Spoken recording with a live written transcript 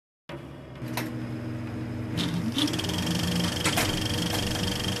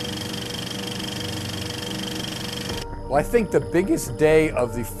Well, I think the biggest day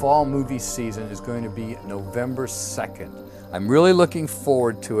of the fall movie season is going to be November 2nd. I'm really looking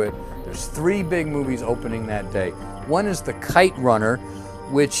forward to it. There's 3 big movies opening that day. One is The Kite Runner,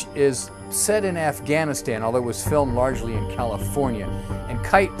 which is set in Afghanistan, although it was filmed largely in California. And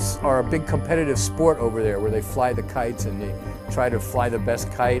kites are a big competitive sport over there where they fly the kites and they try to fly the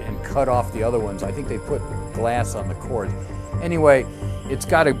best kite and cut off the other ones. I think they put glass on the cords. Anyway, it's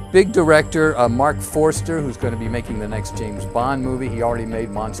got a big director, Mark Forster, who's going to be making the next James Bond movie. He already made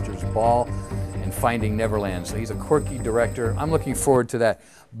Monsters Ball and Finding Neverland, so he's a quirky director. I'm looking forward to that.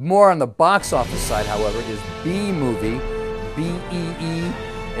 More on the box office side, however, is Bee Movie, B-E-E.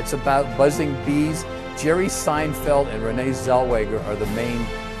 It's about buzzing bees. Jerry Seinfeld and Renee Zellweger are the main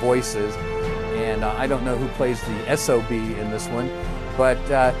voices, and I don't know who plays the SOB in this one, but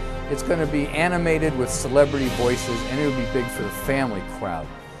it's going to be animated with celebrity voices, and it'll be big for the family crowd.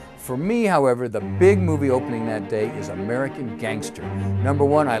 For me, however, the big movie opening that day is American Gangster. Number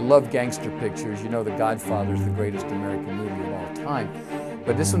one, I love gangster pictures. You know The Godfather is the greatest American movie of all time.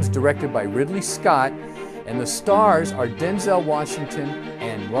 But this one's directed by Ridley Scott, and the stars are Denzel Washington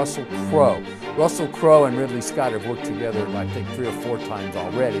and Russell Crowe. Russell Crowe and Ridley Scott have worked together, I think, 3 or 4 times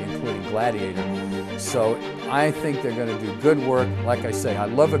already, including Gladiator. So I think they're going to do good work. Like I say, I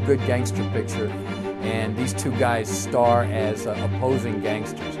love a good gangster picture, and these 2 guys star as opposing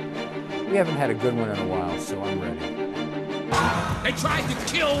gangsters. We haven't had a good one in a while, so I'm ready. They tried to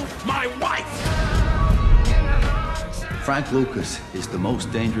kill my wife! Frank Lucas is the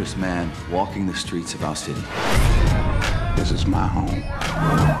most dangerous man walking the streets of our city. This is my home,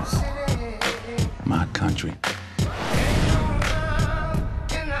 my country.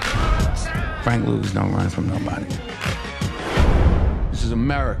 Frank Lucas don't run from nobody. This is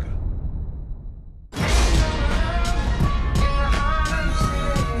America.